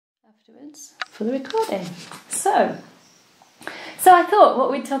afterwards for the recording. So I thought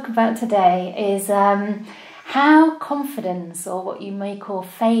what we'd talk about today is how confidence, or what you may call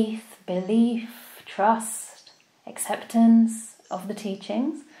faith, belief, trust, acceptance of the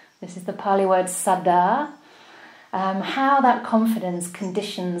teachings, this is the Pali word sada, how that confidence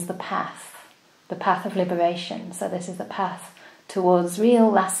conditions the path of liberation. So this is the path towards real,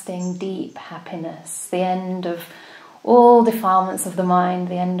 lasting, deep happiness, the end of all defilements of the mind,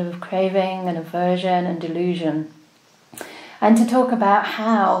 the end of craving and aversion and delusion. And to talk about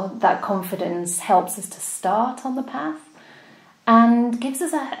how that confidence helps us to start on the path and gives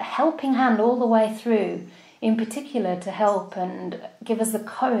us a helping hand all the way through, in particular to help and give us the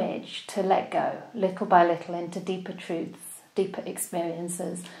courage to let go little by little into deeper truths, deeper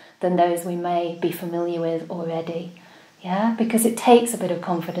experiences than those we may be familiar with already. Yeah, because it takes a bit of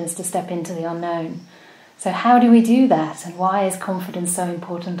confidence to step into the unknown. So how do we do that, and why is confidence so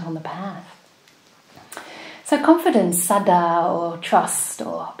important on the path? So confidence, sada, or trust,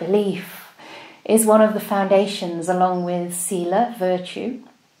 or belief, is one of the foundations along with sila, virtue.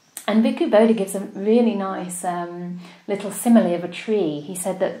 And Bhikkhu Bodhi gives a really nice little simile of a tree. He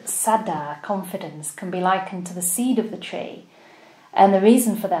said that sada, confidence, can be likened to the seed of the tree. And the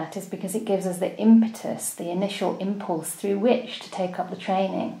reason for that is because it gives us the impetus, the initial impulse through which to take up the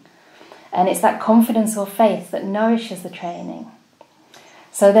training. And it's that confidence or faith that nourishes the training.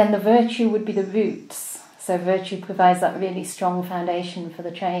 So then the virtue would be the roots. So virtue provides that really strong foundation for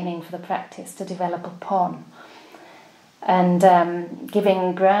the training, for the practice to develop upon. And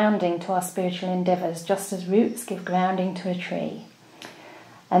giving grounding to our spiritual endeavours, just as roots give grounding to a tree.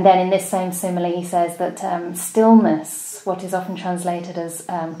 And then in this same simile he says that stillness, what is often translated as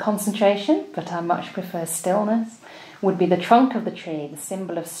concentration, but I much prefer stillness, would be the trunk of the tree, the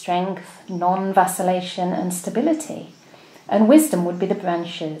symbol of strength, non-vacillation and stability. And wisdom would be the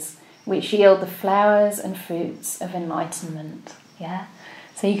branches, which yield the flowers and fruits of enlightenment. Yeah.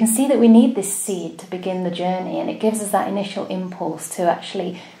 So you can see that we need this seed to begin the journey, and it gives us that initial impulse to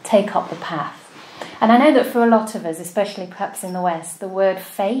actually take up the path. And I know that for a lot of us, especially perhaps in the West, the word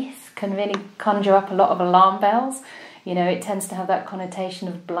faith can really conjure up a lot of alarm bells. You know, it tends to have that connotation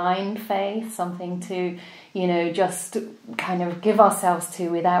of blind faith, something to, you know, just kind of give ourselves to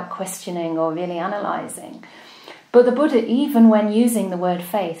without questioning or really analysing. But the Buddha, even when using the word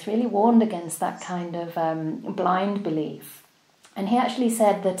faith, really warned against that kind of blind belief. And he actually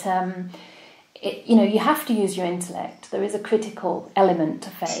said that, you know, you have to use your intellect. There is a critical element to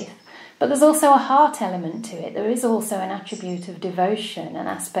faith. But there's also a heart element to it. There is also an attribute of devotion, an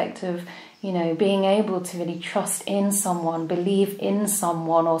aspect of, you know, being able to really trust in someone, believe in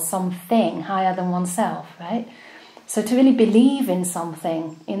someone or something higher than oneself, right? So to really believe in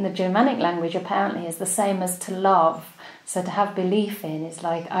something in the Germanic language apparently is the same as to love. So to have belief in is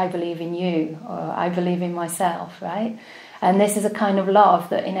like, I believe in you, or I believe in myself, right? And this is a kind of love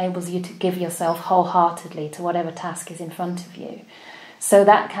that enables you to give yourself wholeheartedly to whatever task is in front of you. So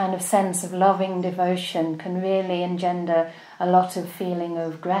that kind of sense of loving devotion can really engender a lot of feeling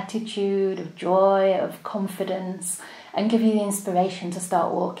of gratitude, of joy, of confidence, and give you the inspiration to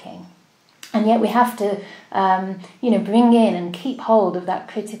start walking. And yet we have to, you know, bring in and keep hold of that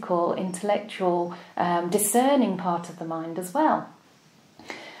critical, intellectual, discerning part of the mind as well.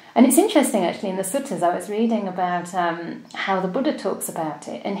 And it's interesting, actually, in the suttas I was reading about how the Buddha talks about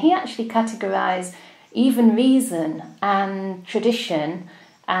it, and he actually categorised even reason and tradition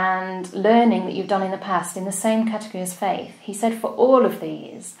and learning that you've done in the past in the same category as faith. He said for all of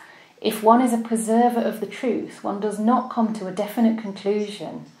these, if one is a preserver of the truth, one does not come to a definite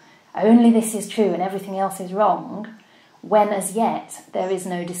conclusion, only this is true and everything else is wrong, when as yet there is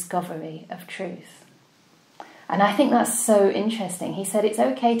no discovery of truth. And I think that's so interesting. He said it's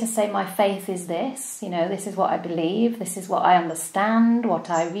okay to say my faith is this, you know, this is what I believe, this is what I understand, what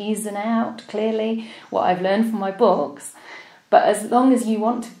I reason out clearly, what I've learned from my books. But as long as you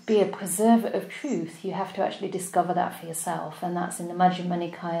want to be a preserver of truth, you have to actually discover that for yourself. And that's in the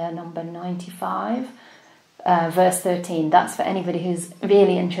Majjhima Nikaya number 95, verse 13. That's for anybody who's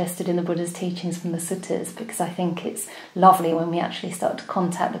really interested in the Buddha's teachings from the suttas, because I think it's lovely when we actually start to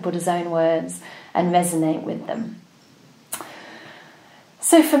contact the Buddha's own words and resonate with them.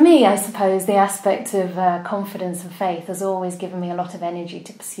 So for me, I suppose the aspect of confidence and faith has always given me a lot of energy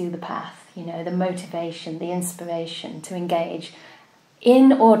to pursue the path, you know, the motivation, the inspiration to engage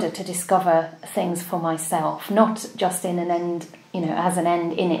in order to discover things for myself, not just in an end, you know, as an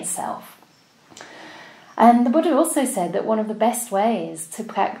end in itself. And the Buddha also said that one of the best ways to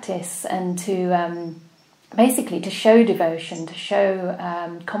practice and to basically to show devotion, to show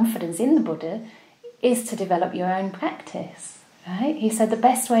confidence in the Buddha, is to develop your own practice. right? He said the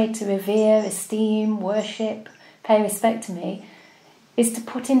best way to revere, esteem, worship, pay respect to me is to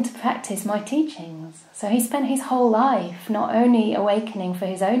put into practice my teachings. So he spent his whole life not only awakening for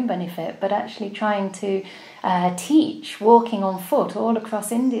his own benefit, but actually trying to teach, walking on foot all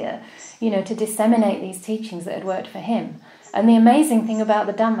across India, to disseminate these teachings that had worked for him. And the amazing thing about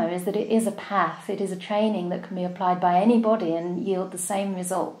the Dhamma is that it is a path, it is a training that can be applied by anybody and yield the same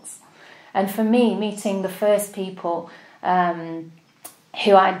results. And for me, meeting the first people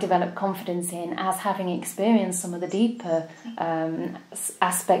who I developed confidence in as having experienced some of the deeper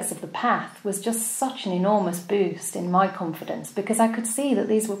aspects of the path was just such an enormous boost in my confidence, because I could see that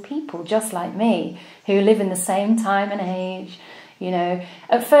these were people just like me who live in the same time and age.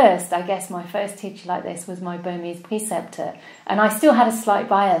 At first, I guess my first teacher like this was my Burmese preceptor, and I still had a slight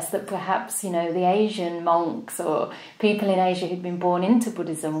bias that perhaps, the Asian monks or people in Asia who'd been born into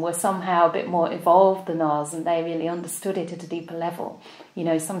Buddhism were somehow a bit more evolved than us, and they really understood it at a deeper level.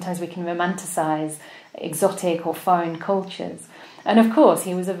 Sometimes we can romanticize exotic or foreign cultures. And of course,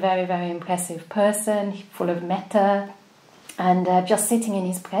 he was a very, very impressive person, full of metta, and just sitting in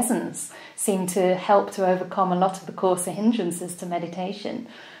his presence seemed to help to overcome a lot of the coarser hindrances to meditation.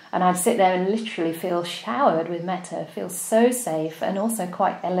 And I'd sit there and literally feel showered with metta, feel so safe and also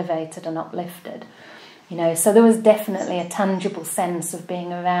quite elevated and uplifted. So there was definitely a tangible sense of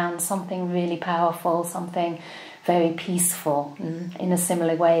being around something really powerful, something very peaceful, in a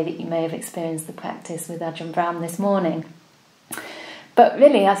similar way that you may have experienced the practice with Ajahn Brahm this morning. But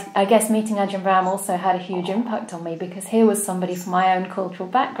really, I guess meeting Ajahn Brahm also had a huge impact on me, because here was somebody from my own cultural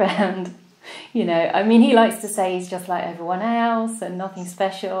background. He likes to say he's just like everyone else and nothing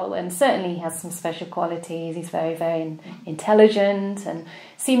special, and certainly he has some special qualities. He's very, very intelligent and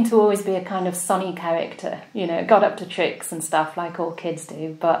seemed to always be a kind of sunny character, got up to tricks and stuff like all kids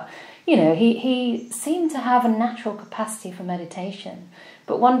do. But, he seemed to have a natural capacity for meditation.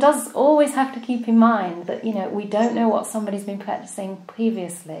 But one does always have to keep in mind that, we don't know what somebody's been practicing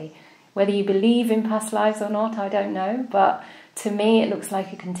previously. Whether you believe in past lives or not, I don't know. But to me, it looks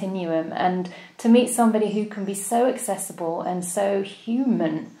like a continuum. And to meet somebody who can be so accessible and so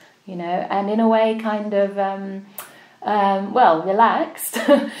human, and in a way kind of, relaxed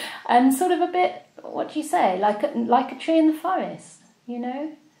and sort of a bit, what do you say, like a tree in the forest,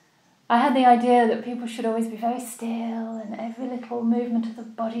 I had the idea that people should always be very still and every little movement of the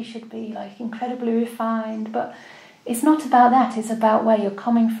body should be like incredibly refined, but it's not about that. It's about where you're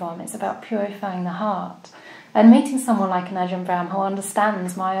coming from. It's about purifying the heart. And meeting someone like an Ajahn Brahm who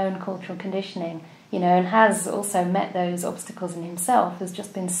understands my own cultural conditioning, and has also met those obstacles in himself, has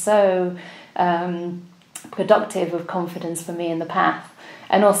just been so productive of confidence for me in the path.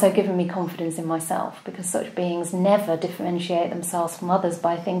 And also given me confidence in myself, because such beings never differentiate themselves from others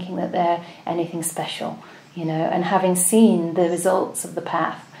by thinking that they're anything special, and having seen the results of the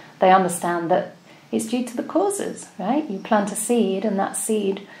path, they understand that it's due to the causes, right? You plant a seed and that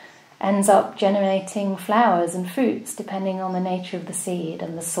seed ends up generating flowers and fruits depending on the nature of the seed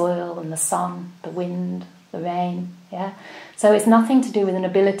and the soil and the sun, the wind, the rain, yeah? So it's nothing to do with an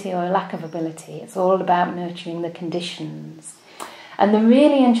ability or a lack of ability. It's all about nurturing the conditions. And the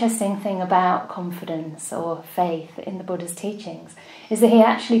really interesting thing about confidence or faith in the Buddha's teachings is that he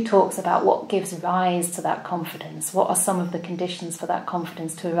actually talks about what gives rise to that confidence. What are some of the conditions for that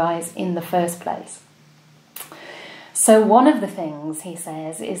confidence to arise in the first place? So one of the things, he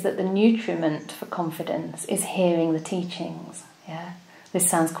says, is that the nutriment for confidence is hearing the teachings. Yeah, this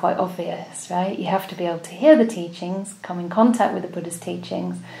sounds quite obvious, right? You have to be able to hear the teachings, come in contact with the Buddha's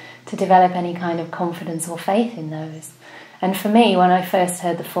teachings to develop any kind of confidence or faith in those. And for me, when I first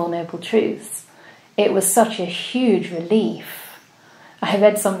heard the Four Noble Truths, it was such a huge relief. I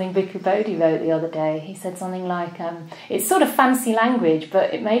read something Bhikkhu Bodhi wrote the other day. He said something like, it's sort of fancy language,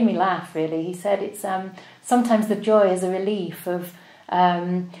 but it made me laugh, really. He said it's sometimes the joy is a relief of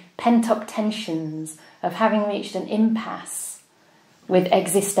pent-up tensions, of having reached an impasse with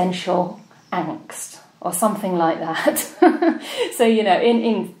existential angst, or something like that. So,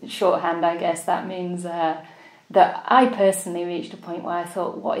 in shorthand, I guess that means that I personally reached a point where I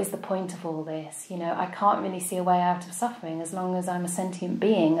thought, what is the point of all this? I can't really see a way out of suffering as long as I'm a sentient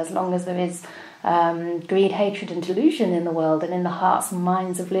being, as long as there is greed, hatred and delusion in the world and in the hearts and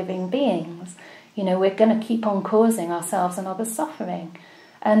minds of living beings. We're going to keep on causing ourselves and others suffering.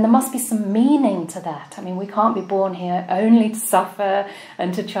 And there must be some meaning to that. I mean, we can't be born here only to suffer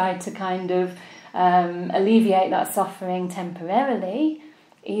and to try to kind of alleviate that suffering temporarily,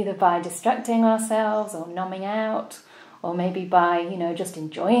 either by distracting ourselves or numbing out, or maybe by, just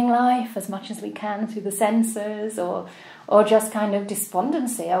enjoying life as much as we can through the senses, or just kind of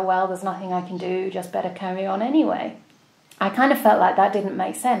despondency. Oh, well, there's nothing I can do, just better carry on anyway. I kind of felt like that didn't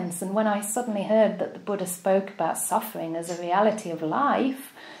make sense. And when I suddenly heard that the Buddha spoke about suffering as a reality of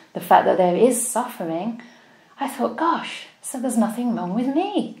life, the fact that there is suffering, I thought, gosh, so there's nothing wrong with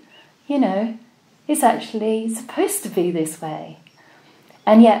me. You know, it's actually supposed to be this way.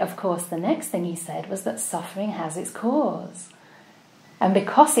 And yet, of course, the next thing he said was that suffering has its cause. And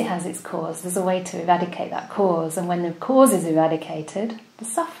because it has its cause, there's a way to eradicate that cause. And when the cause is eradicated, the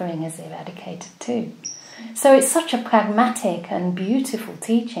suffering is eradicated too. So it's such a pragmatic and beautiful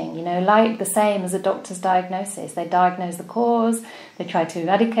teaching, you know, like the same as a doctor's diagnosis. They diagnose the cause, they try to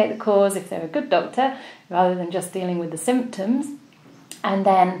eradicate the cause if they're a good doctor, rather than just dealing with the symptoms. And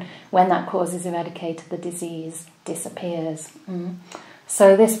then when that cause is eradicated, the disease disappears.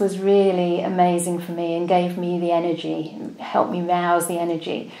 So this was really amazing for me and gave me the energy, helped me rouse the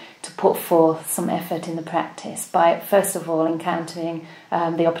energy to put forth some effort in the practice by, first of all, encountering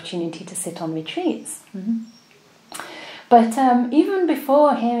the opportunity to sit on retreats. But even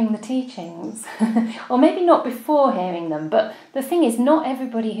before hearing the teachings, or maybe not before hearing them, but the thing is, not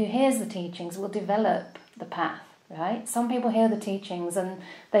everybody who hears the teachings will develop the path, right? Some people hear the teachings and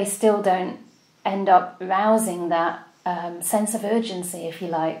they still don't end up rousing that sense of urgency, if you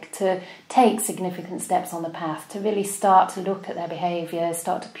like, to take significant steps on the path, to really start to look at their behaviour,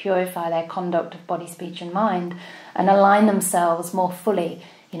 start to purify their conduct of body, speech and mind, and align themselves more fully,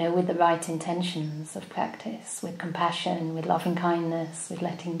 you know, with the right intentions of practice, with compassion, with loving kindness, with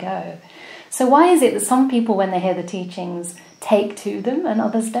letting go. So why is it that some people, when they hear the teachings, take to them and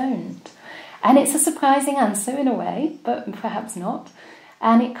others don't? And it's a surprising answer in a way, but perhaps not.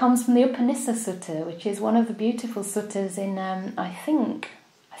 And it comes from the Upanisa Sutta, which is one of the beautiful suttas in, I think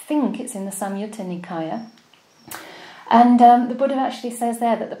it's in the Samyutta Nikaya. And the Buddha actually says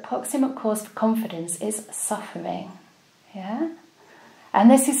there that the proximate cause for confidence is suffering. Yeah?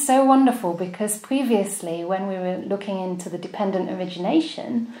 And this is so wonderful because previously, when we were looking into the dependent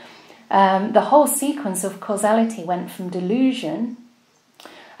origination, the whole sequence of causality went from delusion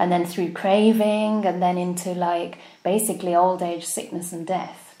and then through craving, and then into like basically old age, sickness and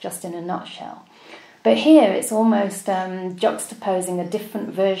death, just in a nutshell. But here it's almost juxtaposing a different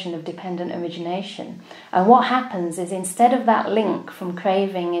version of dependent origination. And what happens is, instead of that link from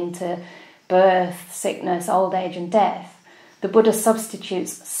craving into birth, sickness, old age and death, the Buddha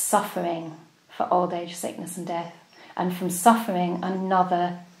substitutes suffering for old age, sickness and death. And from suffering,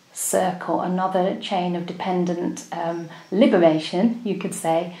 another circle, another chain of dependent liberation, you could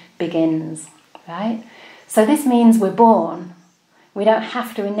say, begins, right? So this means we're born. We don't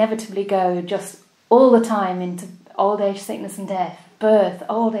have to inevitably go just all the time into old age, sickness and death, birth,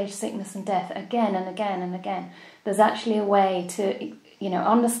 old age, sickness and death, again and again and again. There's actually a way to, you know,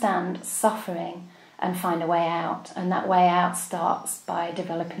 understand suffering and find a way out. And that way out starts by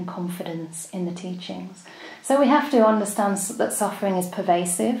developing confidence in the teachings. So we have to understand that suffering is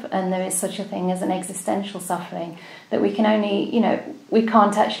pervasive, and there is such a thing as an existential suffering, that we can only, you know, we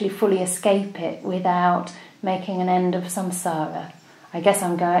can't actually fully escape it without making an end of samsara. I guess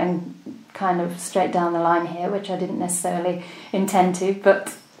I'm going kind of straight down the line here, which I didn't necessarily intend to,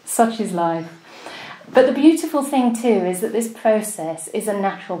 but such is life. But the beautiful thing too is that this process is a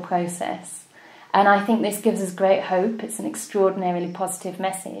natural process. And I think this gives us great hope. It's an extraordinarily positive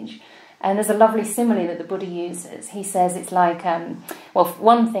message. And there's a lovely simile that the Buddha uses. He says it's like, well,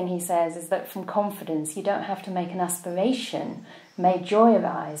 one thing he says is that from confidence, you don't have to make an aspiration, may joy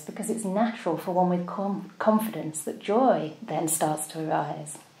arise, because it's natural for one with confidence that joy then starts to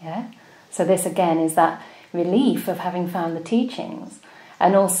arise. Yeah. So this again is that relief of having found the teachings,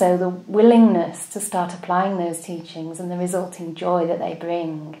 and also the willingness to start applying those teachings and the resulting joy that they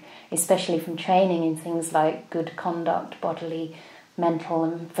bring, especially from training in things like good conduct, bodily, mental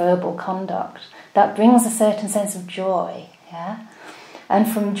and verbal conduct. That brings a certain sense of joy. Yeah. And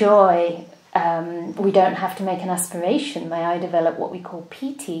from joy, we don't have to make an aspiration. May I develop what we call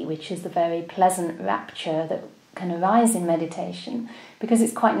piti, which is the very pleasant rapture that can arise in meditation, because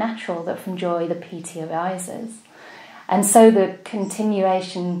it's quite natural that from joy the piti arises. And so the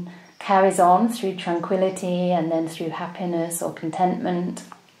continuation carries on through tranquility and then through happiness or contentment,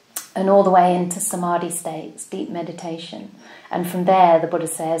 and all the way into samadhi states, deep meditation. And from there, the Buddha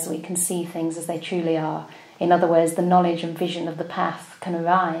says, we can see things as they truly are. In other words, the knowledge and vision of the path can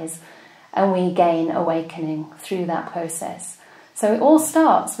arise, and we gain awakening through that process. So it all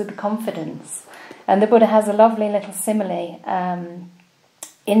starts with the confidence. And the Buddha has a lovely little simile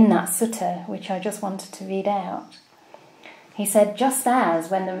in that sutta, which I just wanted to read out. He said, just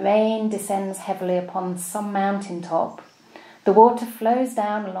as when the rain descends heavily upon some mountain top, the water flows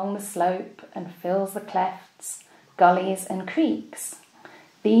down along the slope and fills the clefts, gullies and creeks.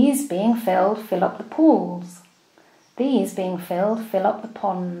 These, being filled, fill up the pools. These being filled, fill up the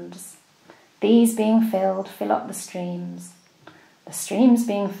ponds. These being filled, fill up the streams. The streams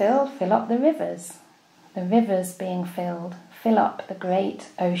being filled, fill up the rivers. The rivers being filled, fill up the great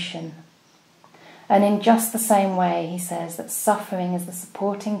ocean. And in just the same way, he says that suffering is the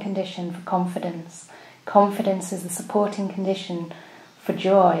supporting condition for confidence. Confidence is the supporting condition for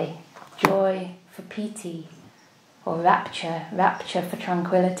joy. Joy for piti, or rapture. Rapture for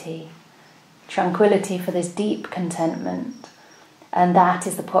tranquility. Tranquility for this deep contentment. And that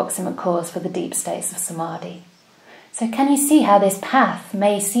is the proximate cause for the deep states of samadhi. So can you see how this path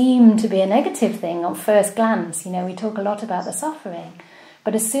may seem to be a negative thing on first glance? You know, we talk a lot about the suffering.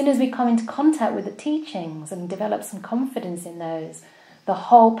 But as soon as we come into contact with the teachings and develop some confidence in those, the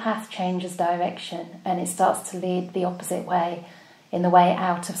whole path changes direction and it starts to lead the opposite way, in the way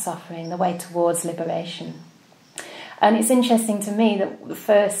out of suffering, the way towards liberation. And it's interesting to me that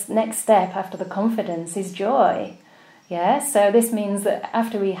the next step after the confidence is joy. Yeah, so this means that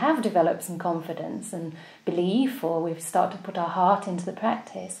after we have developed some confidence and belief, or we start to put our heart into the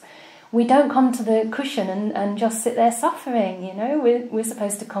practice, we don't come to the cushion and just sit there suffering, you know. We're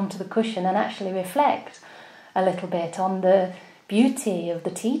supposed to come to the cushion and actually reflect a little bit on the beauty of the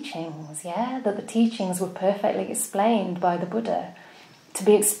teachings, yeah, that the teachings were perfectly explained by the Buddha, to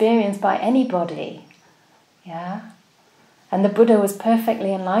be experienced by anybody, yeah. And the Buddha was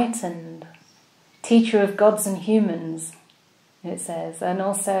perfectly enlightened, teacher of gods and humans, it says, and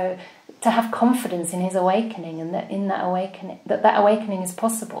also to have confidence in his awakening, and that in that awakening is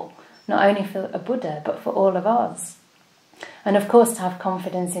possible, not only for a Buddha, but for all of us. And of course to have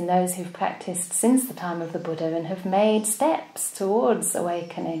confidence in those who've practiced since the time of the Buddha and have made steps towards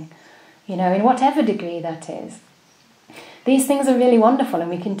awakening, you know, in whatever degree that is. These things are really wonderful, and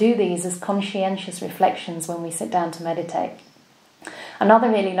we can do these as conscientious reflections when we sit down to meditate. Another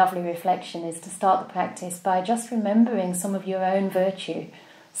really lovely reflection is to start the practice by just remembering some of your own virtue,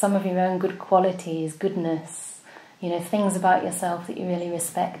 some of your own good qualities, goodness, you know, things about yourself that you really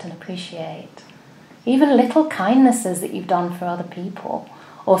respect and appreciate. Even little kindnesses that you've done for other people,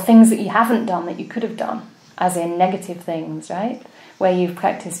 or things that you haven't done that you could have done, as in negative things, right? Where you've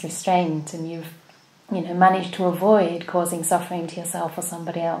practiced restraint and you've, you know, managed to avoid causing suffering to yourself or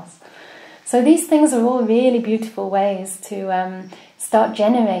somebody else. So these things are all really beautiful ways to start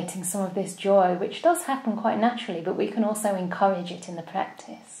generating some of this joy, which does happen quite naturally, but we can also encourage it in the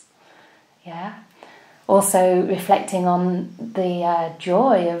practice. Yeah. Also reflecting on the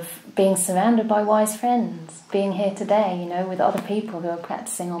joy of being surrounded by wise friends, being here today, you know, with other people who are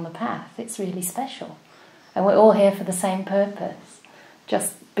practicing on the path. It's really special. And we're all here for the same purpose.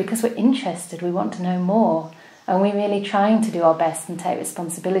 Just because we're interested, we want to know more. And we're really trying to do our best and take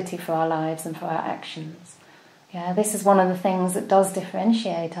responsibility for our lives and for our actions. Yeah, this is one of the things that does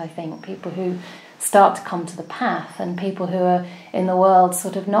differentiate, I think, people who start to come to the path and people who are in the world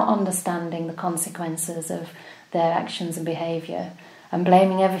sort of not understanding the consequences of their actions and behaviour and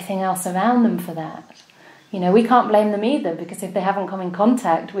blaming everything else around them for that. You know, we can't blame them either, because if they haven't come in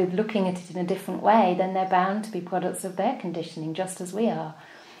contact with looking at it in a different way, then they're bound to be products of their conditioning, just as we are.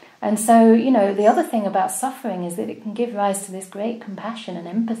 And so, you know, the other thing about suffering is that it can give rise to this great compassion and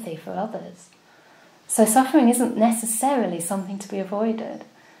empathy for others. So suffering isn't necessarily something to be avoided.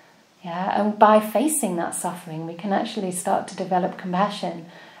 Yeah, and by facing that suffering, we can actually start to develop compassion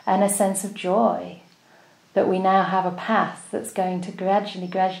and a sense of joy that we now have a path that's going to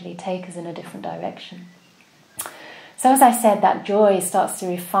gradually take us in a different direction. So as I said, that joy starts to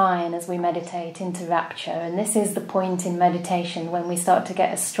refine as we meditate into rapture, and this is the point in meditation when we start to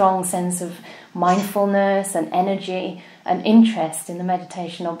get a strong sense of mindfulness and energy and interest in the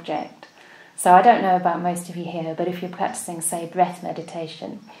meditation object. So I don't know about most of you here, but if you're practicing, say, breath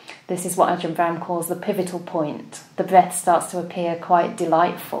meditation, this is what Ajahn Brahm calls the pivotal point. The breath starts to appear quite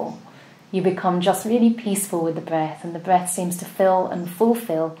delightful. You become just really peaceful with the breath, and the breath seems to fill and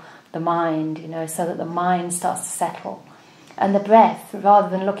fulfill the mind, you know, so that the mind starts to settle. And the breath, rather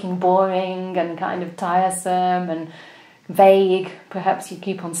than looking boring and kind of tiresome and vague, perhaps you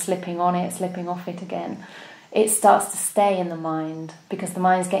keep on slipping on it, slipping off it again, it starts to stay in the mind, because the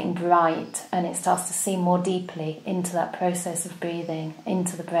mind's getting bright and it starts to see more deeply into that process of breathing,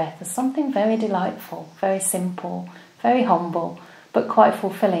 into the breath. There's something very delightful, very simple, very humble, but quite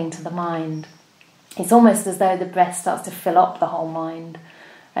fulfilling to the mind. It's almost as though the breath starts to fill up the whole mind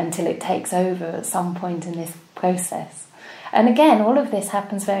until it takes over at some point in this process. And again, all of this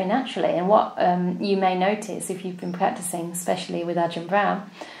happens very naturally. And what you may notice if you've been practicing, especially with Ajahn Brahm,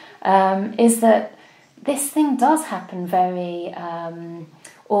 is that this thing does happen very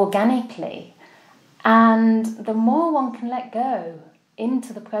organically. And the more one can let go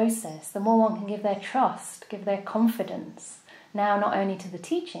into the process, the more one can give their trust, give their confidence, now not only to the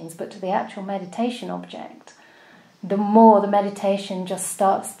teachings, but to the actual meditation object, the more the meditation just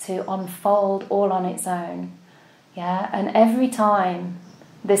starts to unfold all on its own. Yeah, and every time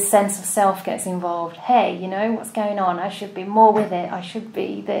this sense of self gets involved, hey, you know, what's going on? I should be more with it. I should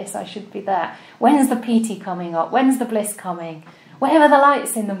be this. I should be that. When's the piti coming up? When's the bliss coming? Where are the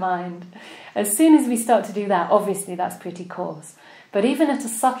lights in the mind? As soon as we start to do that, obviously that's pretty coarse. But even at a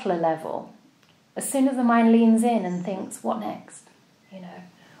subtler level, as soon as the mind leans in and thinks, what next? You know,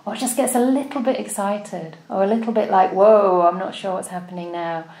 or just gets a little bit excited, or a little bit like, whoa, I'm not sure what's happening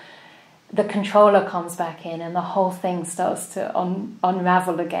now. The controller comes back in and the whole thing starts to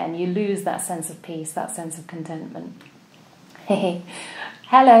unravel again. You lose that sense of peace, that sense of contentment.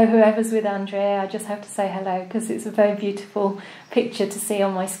 Hello, whoever's with Andrea. I just have to say hello because it's a very beautiful picture to see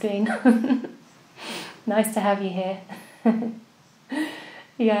on my screen. Nice to have you here.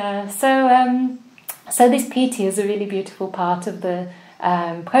 Yeah, so this piti is a really beautiful part of the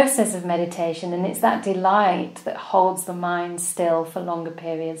process of meditation, and it's that delight that holds the mind still for longer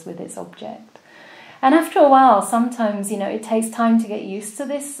periods with its object. And after a while, sometimes, you know, it takes time to get used to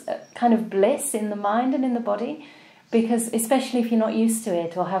this kind of bliss in the mind and in the body, because especially if you're not used to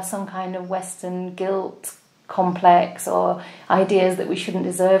it or have some kind of Western guilt complex or ideas that we shouldn't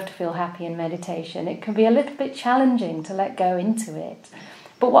deserve to feel happy in meditation, it can be a little bit challenging to let go into it.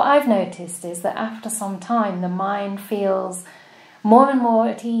 But what I've noticed is that after some time, the mind feels more and more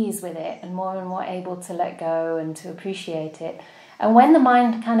at ease with it and more able to let go and to appreciate it. And when the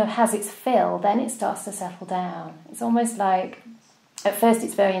mind kind of has its fill, then it starts to settle down. It's almost like, at first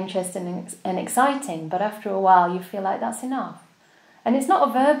it's very interesting and exciting, but after a while you feel like that's enough. And it's not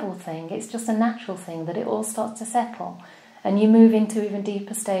a verbal thing, it's just a natural thing that it all starts to settle. And you move into even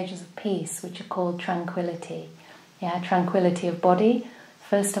deeper stages of peace, which are called tranquility. Yeah, tranquility of body,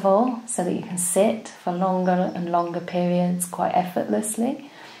 first of all, so that you can sit for longer and longer periods quite effortlessly.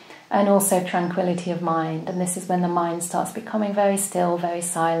 And also tranquility of mind. And this is when the mind starts becoming very still, very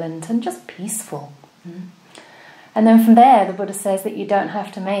silent, and just peaceful. And then from there, the Buddha says that you don't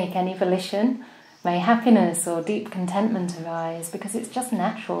have to make any volition, may happiness or deep contentment arise, because it's just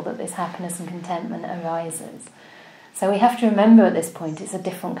natural that this happiness and contentment arises. So we have to remember at this point it's a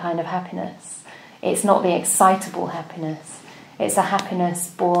different kind of happiness. It's not the excitable happiness. It's a happiness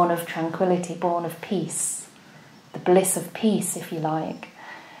born of tranquility, born of peace, the bliss of peace, if you like.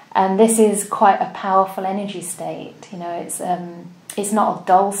 And this is quite a powerful energy state. You know, it's not a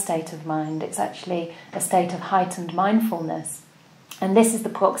dull state of mind. It's actually a state of heightened mindfulness. And this is the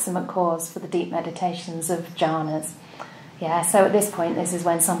proximate cause for the deep meditations of jhanas. Yeah, so at this point, this is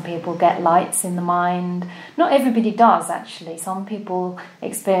when some people get lights in the mind. Not everybody does, actually. Some people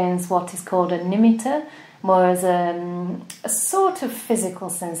experience what is called a nimitta, more as a sort of physical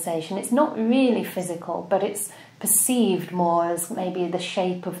sensation. It's not really physical, but it's perceived more as maybe the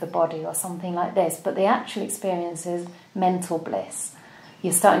shape of the body or something like this. But the actual experience is mental bliss.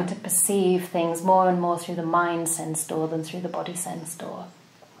 You're starting to perceive things more and more through the mind sense door than through the body sense door.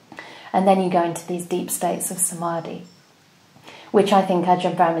 And then you go into these deep states of samadhi, which I think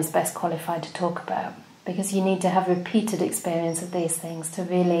Ajahn Brahm is best qualified to talk about, because you need to have repeated experience of these things to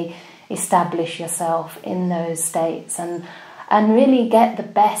really establish yourself in those states and really get the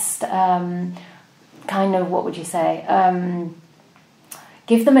best kind of, what would you say,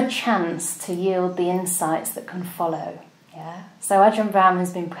 give them a chance to yield the insights that can follow. Yeah. So Ajahn Brahm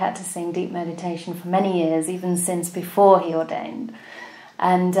has been practicing deep meditation for many years, even since before he ordained,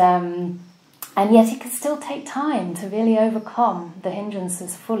 and yet it can still take time to really overcome the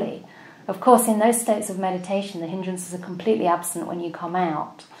hindrances fully. Of course, in those states of meditation, the hindrances are completely absent when you come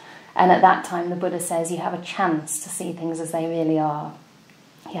out. And at that time, the Buddha says you have a chance to see things as they really are.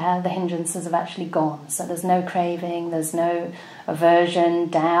 Yeah, the hindrances have actually gone. So there's no craving, there's no aversion,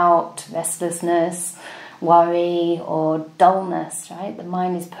 doubt, restlessness, worry, or dullness, right? The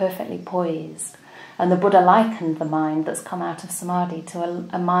mind is perfectly poised. And the Buddha likened the mind that's come out of samadhi to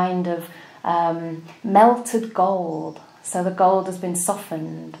a mind of melted gold. So the gold has been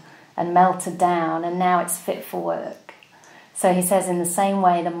softened and melted down, and now it's fit for work. So he says in the same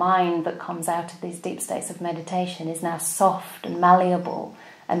way, the mind that comes out of these deep states of meditation is now soft and malleable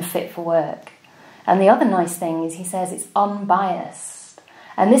and fit for work. And the other nice thing is he says it's unbiased.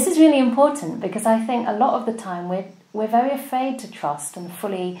 And this is really important, because I think a lot of the time we're very afraid to trust and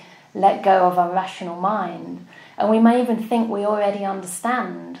fully let go of our rational mind. And we may even think we already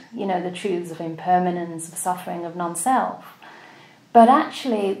understand, you know, the truths of impermanence, of suffering, of non-self. But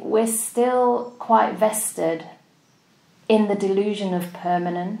actually, we're still quite vested in the delusion of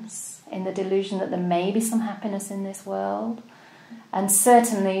permanence, in the delusion that there may be some happiness in this world, And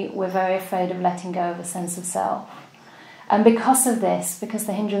certainly we're very afraid of letting go of a sense of self. And because of this, because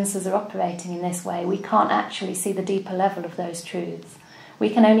the hindrances are operating in this way, we can't actually see the deeper level of those truths. We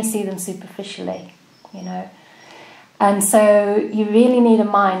can only see them superficially, you know. And so you really need a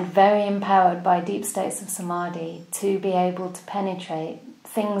mind very empowered by deep states of samadhi to be able to penetrate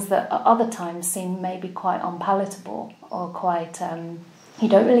things that at other times seem maybe quite unpalatable or quite, you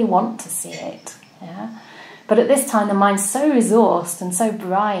don't really want to see it. Yeah? But at this time the mind's so resourced and so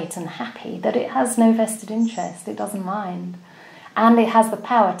bright and happy that it has no vested interest, it doesn't mind. And it has the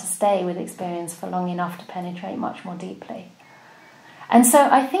power to stay with experience for long enough to penetrate much more deeply. And so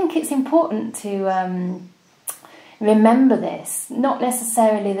I think it's important to remember this, not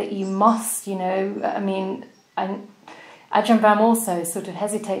necessarily that you must, you know, I mean, Ajahn Brahm also sort of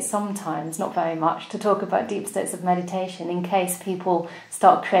hesitates sometimes, not very much, to talk about deep states of meditation in case people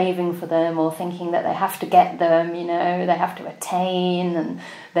start craving for them or thinking that they have to get them, you know, they have to attain and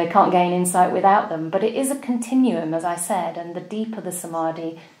they can't gain insight without them. But it is a continuum, as I said, and the deeper the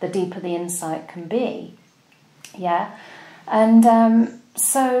samadhi, the deeper the insight can be. Yeah? And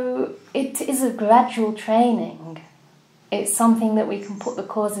so it is a gradual training. It's something that we can put the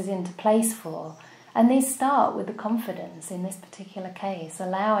causes into place for. And these start with the confidence in this particular case,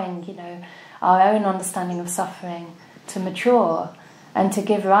 allowing, you know, our own understanding of suffering to mature and to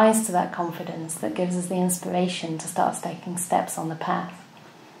give rise to that confidence that gives us the inspiration to start taking steps on the path.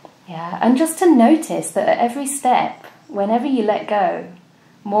 Yeah, and just to notice that at every step, whenever you let go,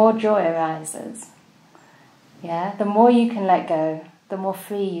 more joy arises. Yeah, the more you can let go, the more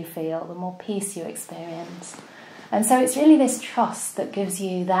free you feel, the more peace you experience. And so it's really this trust that gives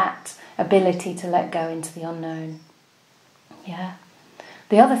you that ability to let go into the unknown. Yeah.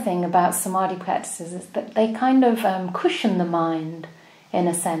 The other thing about samadhi practices is that they kind of cushion the mind in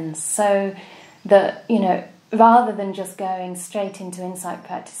a sense, so that, you know, rather than just going straight into insight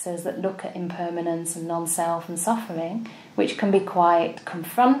practices that look at impermanence and non-self and suffering, which can be quite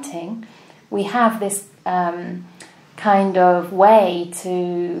confronting, we have this kind of way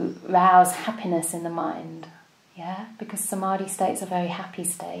to rouse happiness in the mind. Yeah, because samadhi states are very happy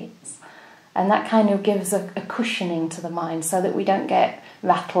states. And that kind of gives a cushioning to the mind so that we don't get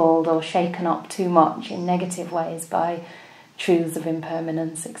rattled or shaken up too much in negative ways by truths of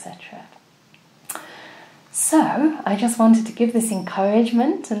impermanence, etc. So, I just wanted to give this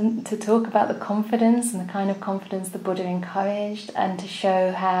encouragement and to talk about the confidence and the kind of confidence the Buddha encouraged, and to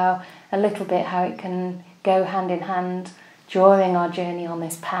show how, a little bit, how it can go hand in hand during our journey on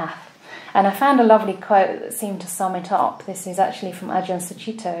this path. And I found a lovely quote that seemed to sum it up. This is actually from Ajahn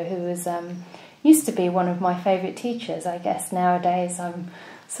Sucitto, who was used to be one of my favourite teachers. I guess nowadays I'm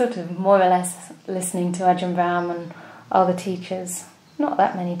sort of more or less listening to Ajahn Brahm and other teachers. Not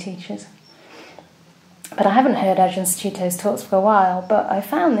that many teachers. But I haven't heard Ajahn Sucitto's talks for a while, but I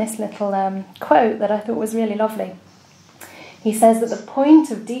found this little quote that I thought was really lovely. He says that the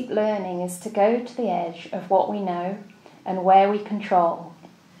point of deep learning is to go to the edge of what we know and where we control.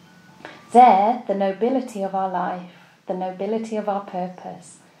 There, the nobility of our life, the nobility of our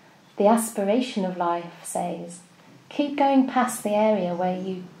purpose, the aspiration of life says, keep going past the area where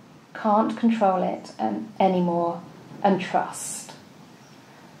you can't control it anymore, and trust.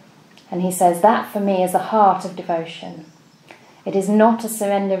 And he says, that for me is the heart of devotion. It is not a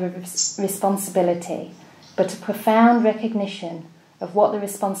surrender of responsibility, but a profound recognition of what the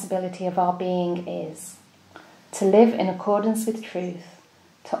responsibility of our being is. To live in accordance with truth,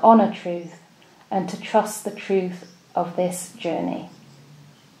 to honour truth, and to trust the truth of this journey.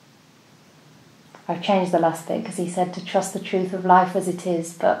 I've changed the last bit because he said to trust the truth of life as it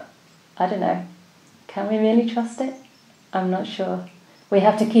is, but I don't know. Can we really trust it? I'm not sure. We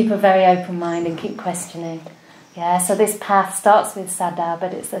have to keep a very open mind and keep questioning. Yeah, so this path starts with saddha,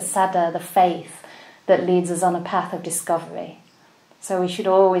 but it's the saddha, the faith, that leads us on a path of discovery. So we should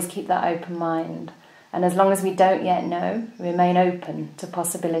always keep that open mind. And as long as we don't yet know, remain open to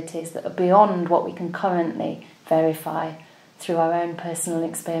possibilities that are beyond what we can currently verify through our own personal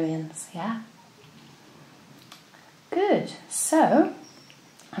experience. Yeah? Good. So,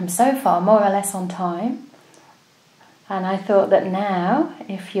 I'm so far more or less on time. And I thought that now,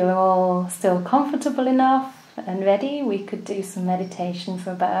 if you're all still comfortable enough and ready, we could do some meditation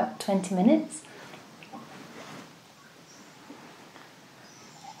for about 20 minutes.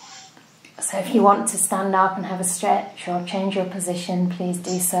 So if you want to stand up and have a stretch or change your position, please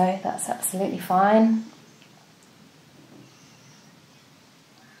do so. That's absolutely fine.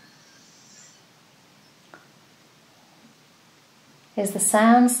 Is the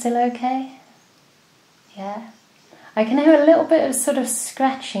sound still okay? Yeah? I can hear a little bit of sort of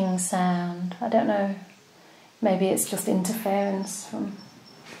scratching sound. I don't know Maybe it's just interference from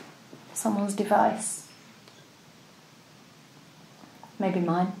someone's device. Maybe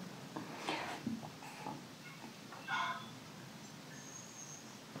mine.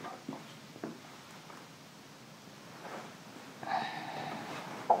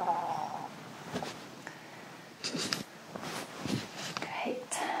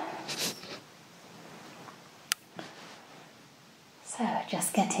 Great. So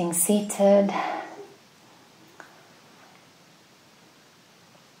just getting seated.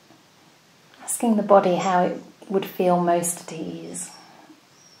 Asking the body how it would feel most at ease.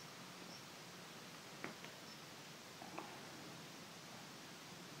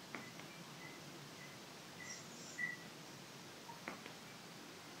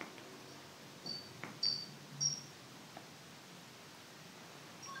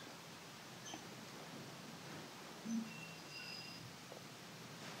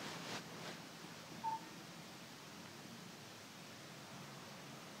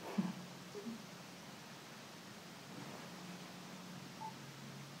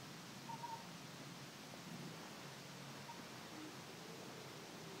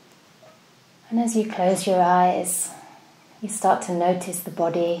 And as you close your eyes, you start to notice the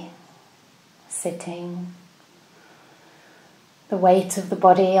body sitting, the weight of the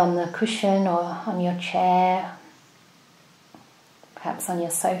body on the cushion or on your chair, perhaps on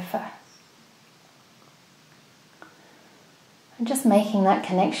your sofa. And just making that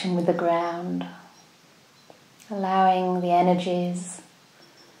connection with the ground, allowing the energies,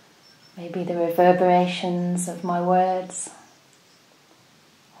 maybe the reverberations of my words,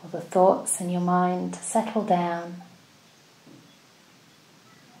 or the thoughts in your mind to settle down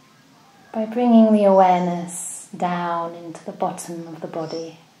by bringing the awareness down into the bottom of the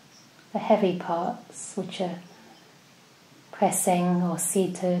body, the heavy parts which are pressing or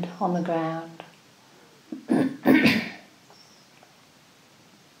seated on the ground.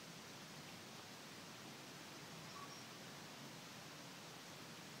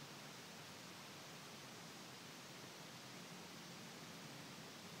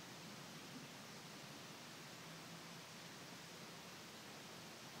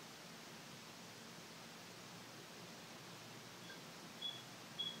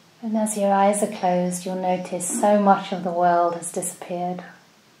 And as your eyes are closed, you'll notice so much of the world has disappeared.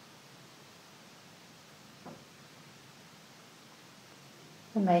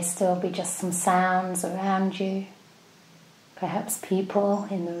 There may still be just some sounds around you, perhaps people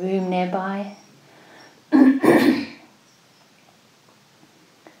in the room nearby,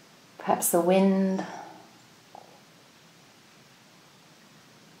 perhaps the wind,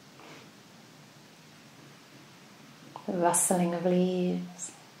 the rustling of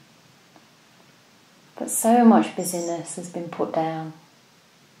leaves. But so much busyness has been put down.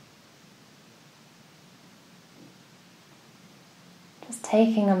 Just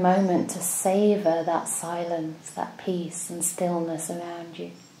taking a moment to savour that silence, that peace and stillness around you.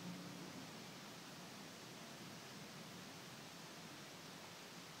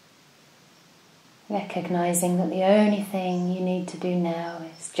 Recognising that the only thing you need to do now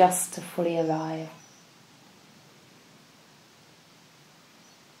is just to fully arrive.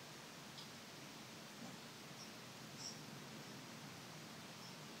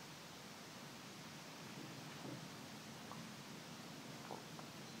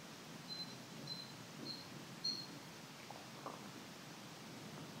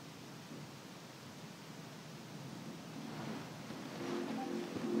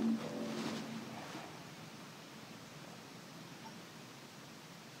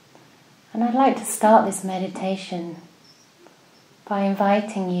 And I'd like to start this meditation by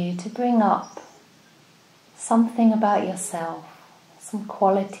inviting you to bring up something about yourself, some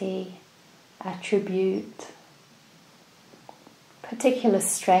quality, attribute, particular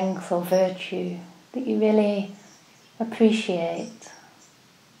strength or virtue that you really appreciate,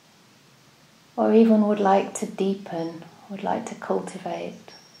 or even would like to deepen, would like to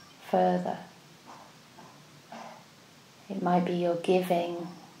cultivate further. It might be your giving,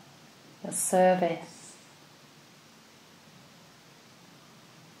 your service,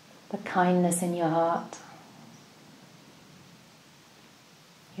 the kindness in your heart,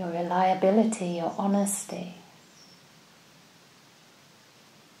 your reliability, your honesty,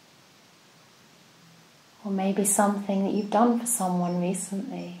 or maybe something that you've done for someone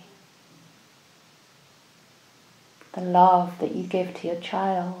recently, the love that you give to your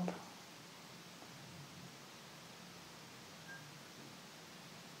child.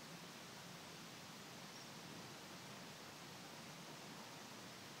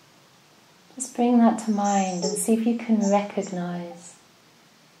 Just bring that to mind and see if you can recognize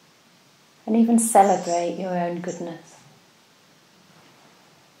and even celebrate your own goodness.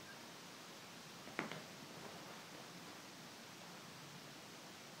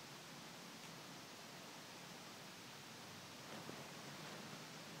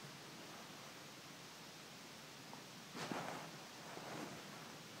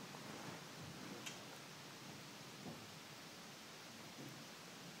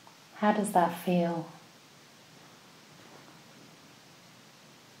 How does that feel?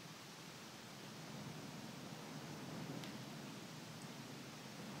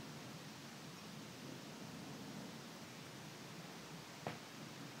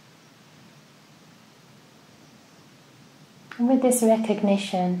 And with this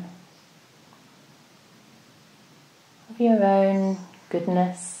recognition of your own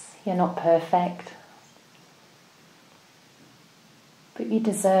goodness, you're not perfect, but you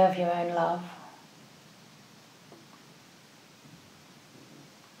deserve your own love.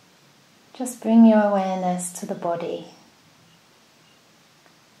 Just bring your awareness to the body,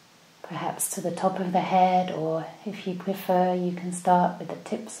 perhaps to the top of the head, or if you prefer, you can start with the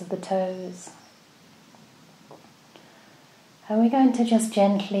tips of the toes. And we're going to just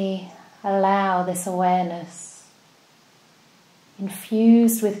gently allow this awareness,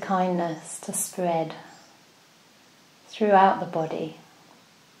 infused with kindness, to spread throughout the body.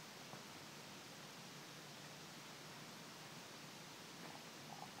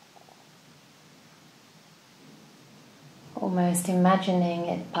 Almost imagining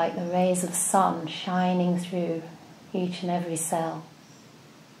it like the rays of sun shining through each and every cell.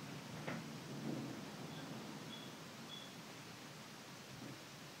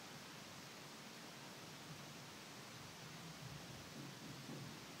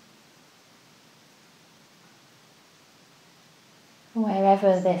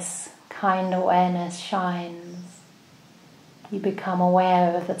 Wherever this kind awareness shines, you become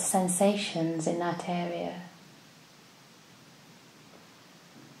aware of the sensations in that area.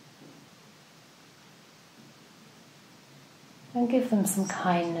 And give them some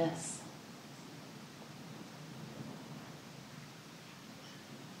kindness.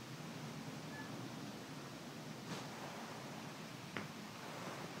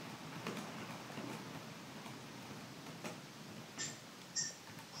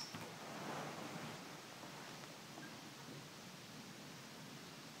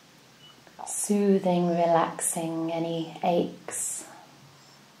 Soothing, relaxing any aches,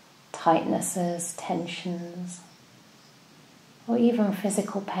 tightnesses, tensions, or even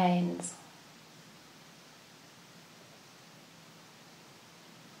physical pains.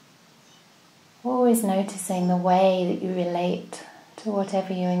 Always noticing the way that you relate to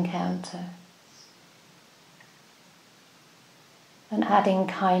whatever you encounter, and adding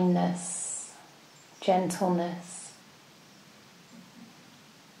kindness, gentleness,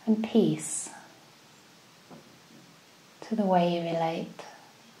 and peace to the way you relate.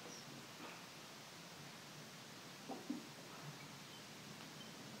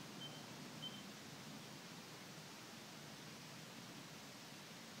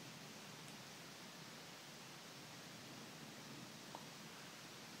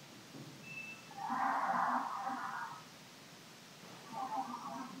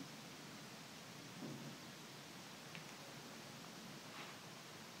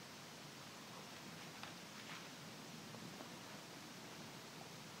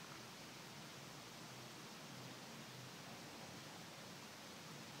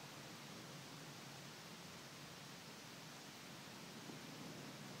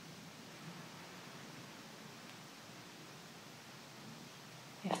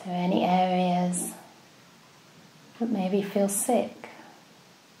 If there are any areas that maybe feel sick,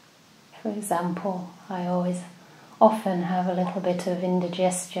 for example, I often have a little bit of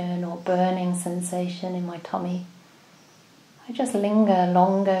indigestion or burning sensation in my tummy. I just linger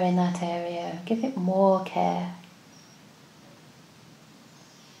longer in that area, give it more care.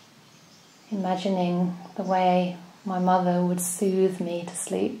 Imagining the way my mother would soothe me to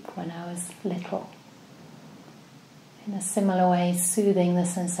sleep when I was little. In a similar way, soothing the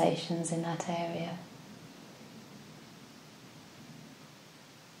sensations in that area.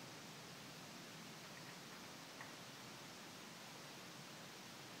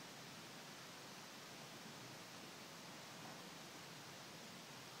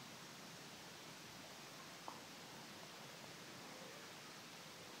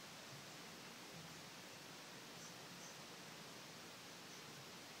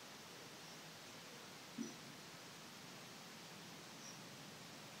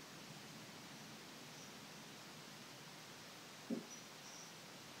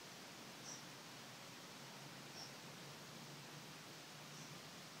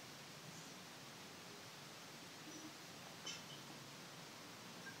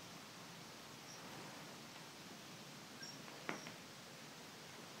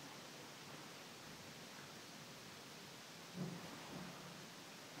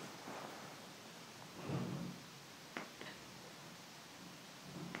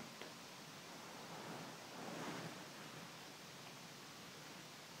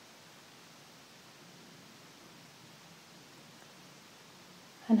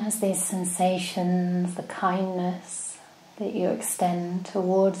 And as these sensations, the kindness that you extend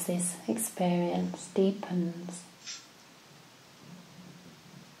towards this experience deepens,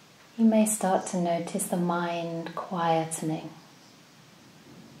 you may start to notice the mind quietening.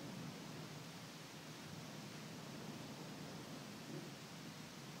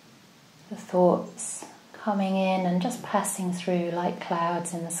 The thoughts coming in and just passing through like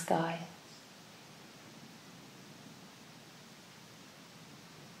clouds in the sky.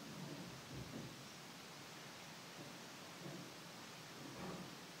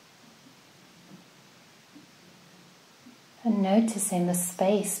 And noticing the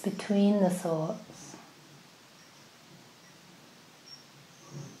space between the thoughts.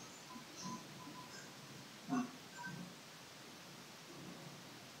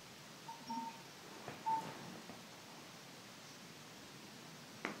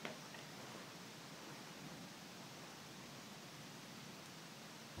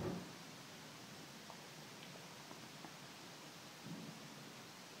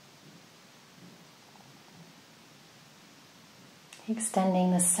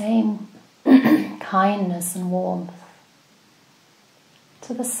 Extending the same kindness and warmth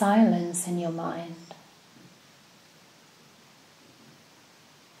to the silence in your mind.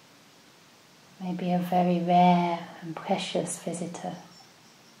 Maybe a very rare and precious visitor.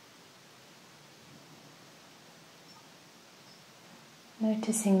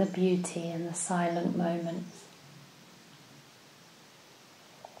 Noticing the beauty in the silent moments.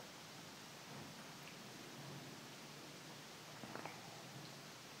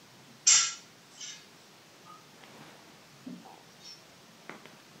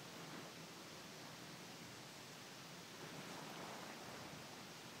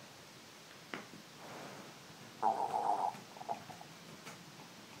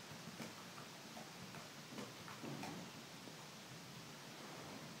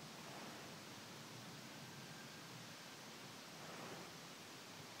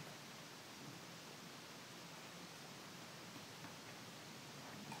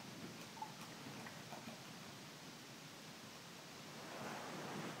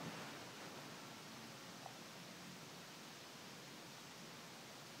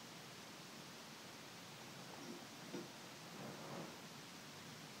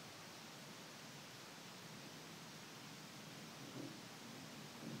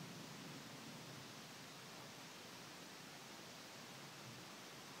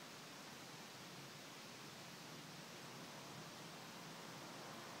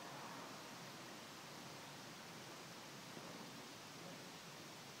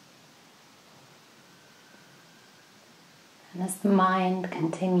 And as the mind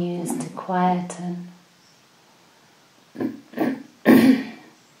continues to quieten,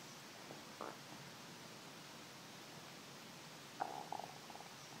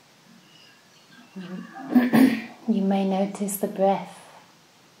 you may notice the breath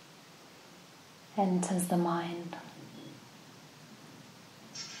enters the mind.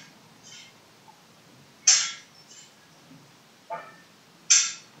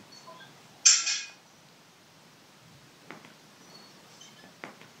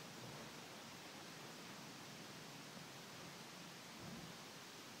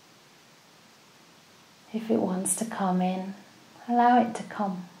 If it wants to come in, allow it to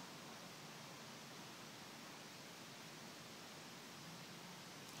come.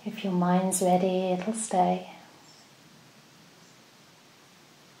 If your mind's ready, it'll stay.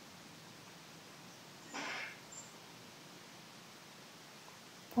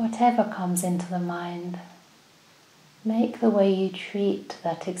 Whatever comes into the mind, make the way you treat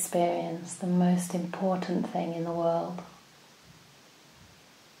that experience the most important thing in the world.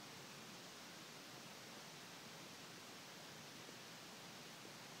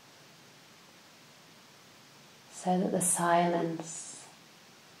 So that the silence,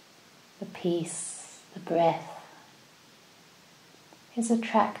 the peace, the breath is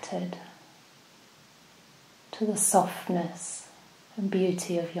attracted to the softness and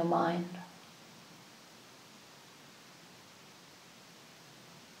beauty of your mind.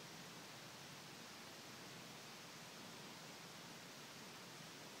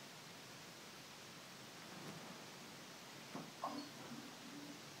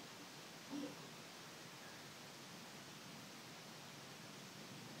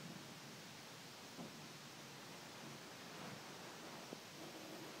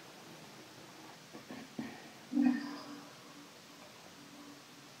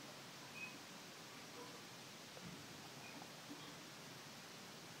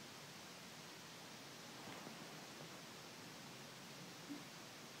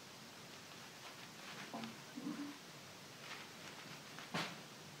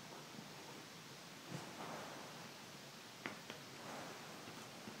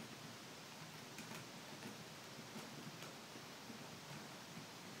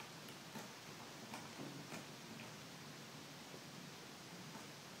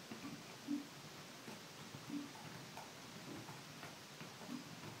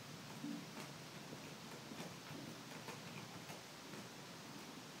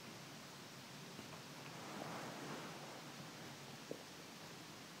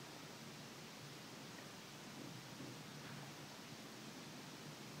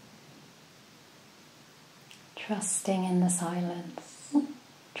 Trusting in the silence,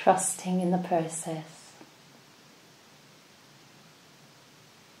 trusting in the process,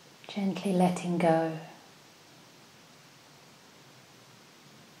 gently letting go.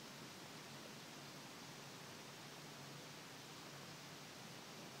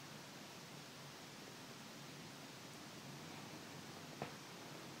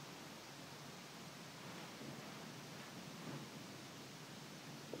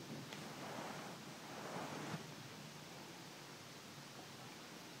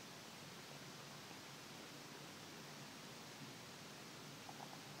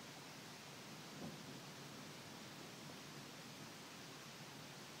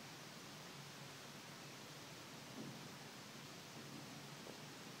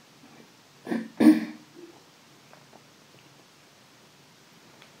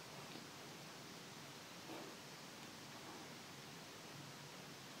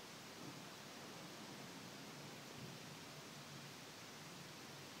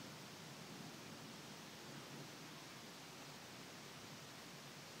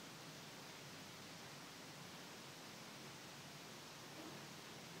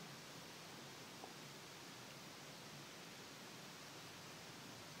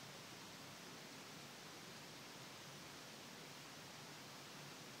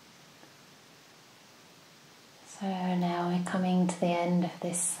 So now we're coming to the end of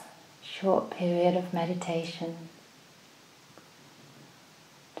this short period of meditation.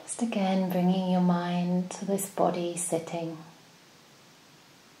 Just again bringing your mind to this body sitting.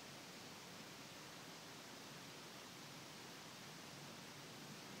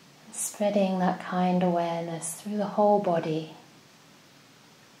 Spreading that kind awareness through the whole body.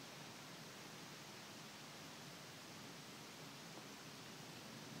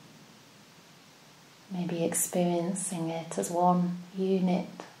 Maybe experiencing it as one unit.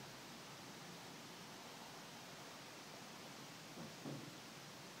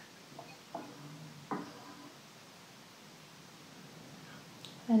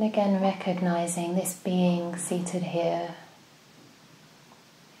 And again recognizing this being seated here,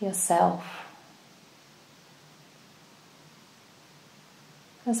 yourself,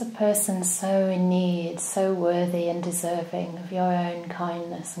 as a person so in need, so worthy and deserving of your own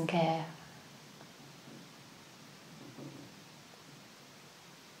kindness and care.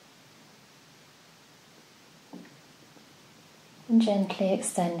 And gently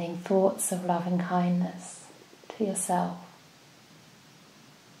extending thoughts of love and kindness to yourself.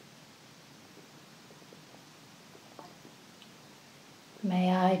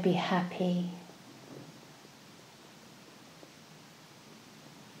 May I be happy.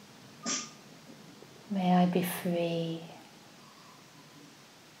 May I be free.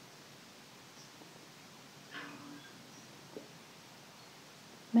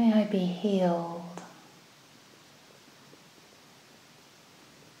 May I be healed.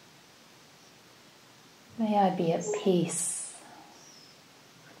 May I be at peace.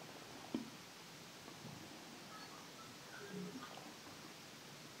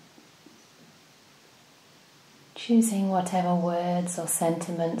 Choosing whatever words or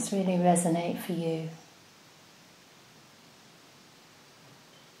sentiments really resonate for you.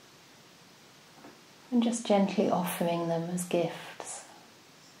 And just gently offering them as gifts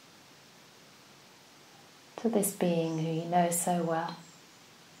to this being who you know so well.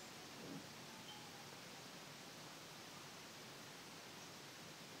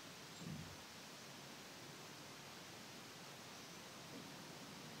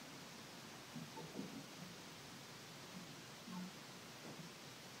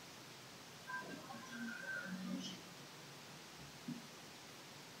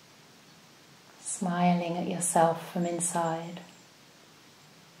 Smiling at yourself from inside,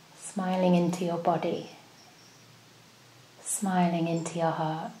 smiling into your body, smiling into your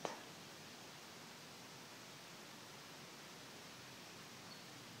heart.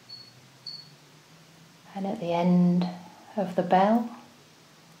 And at the end of the bell,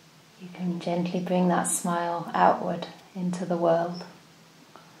 you can gently bring that smile outward into the world.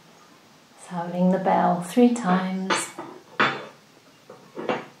 Sounding the bell 3 times.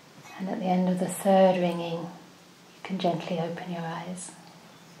 And at the end of the 3rd ringing, you can gently open your eyes.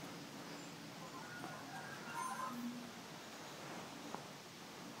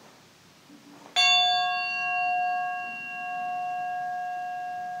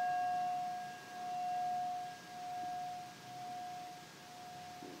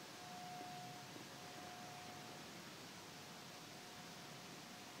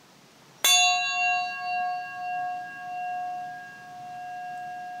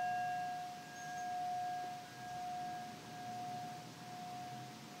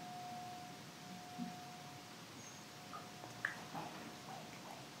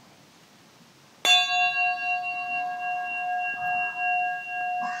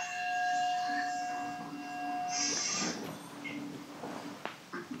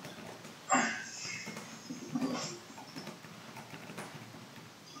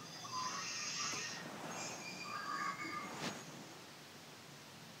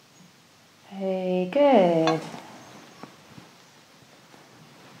 good.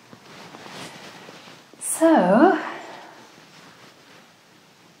 So,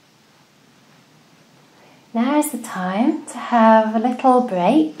 now is the time to have a little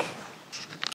break